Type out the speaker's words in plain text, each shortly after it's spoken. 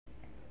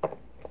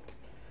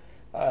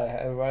Alright,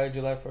 everybody,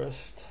 July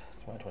 1st,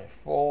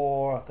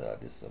 2024. After I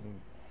did some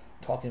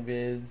talking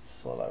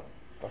vids while I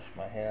brushed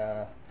my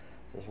hair,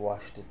 just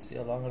washed it. See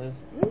how long it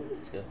is? Ooh,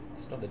 it's good.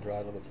 It's starting to dry a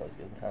little bit, so it's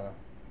getting kind of.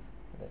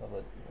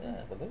 But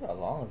yeah, but look how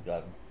long it's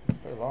gotten. It's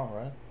pretty long,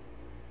 right?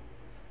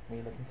 Me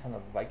looking kind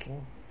of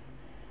Viking.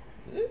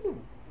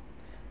 Ooh.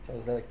 So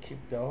does that keep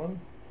going?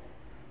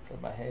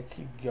 Should my hair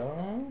keep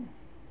going?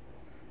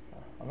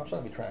 I'm not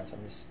trying to be trans.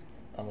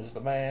 I'm just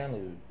a man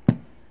who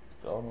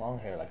growing long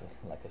hair like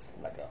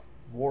a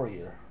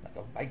warrior, like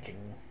a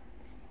Viking.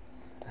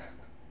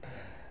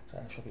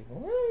 Trying to show people,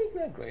 well, you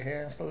got gray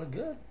hair and still look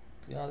good.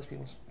 You know, there's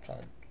people trying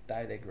to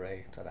dye their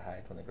gray, try to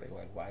hide from the gray.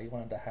 Why you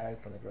want to hide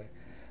from the gray?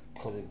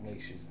 Because it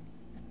makes you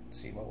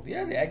seem old.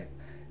 Yeah,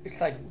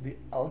 it's like the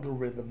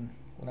algorithm.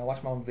 When I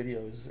watch my own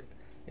videos,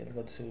 it'll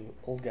go to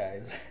old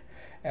guys.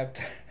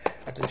 After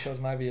after it shows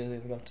my videos,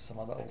 it'll go to some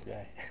other old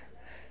guy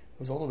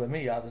who's older than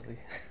me, obviously.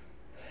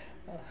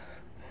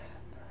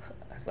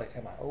 It's like,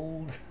 am I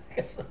old? I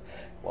guess.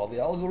 Well,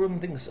 the algorithm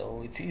thinks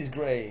so. It sees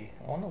gray.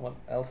 I wonder what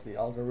else the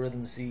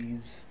algorithm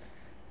sees.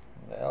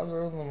 The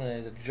algorithm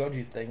is a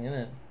judgy thing, isn't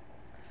it?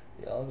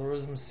 The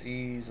algorithm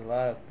sees a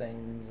lot of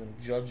things and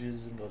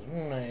judges and goes,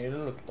 hey,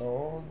 look,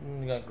 old,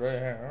 you got gray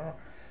hair.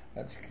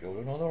 Let's go to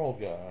another old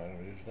guy.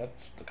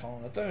 That's the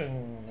kind of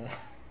thing.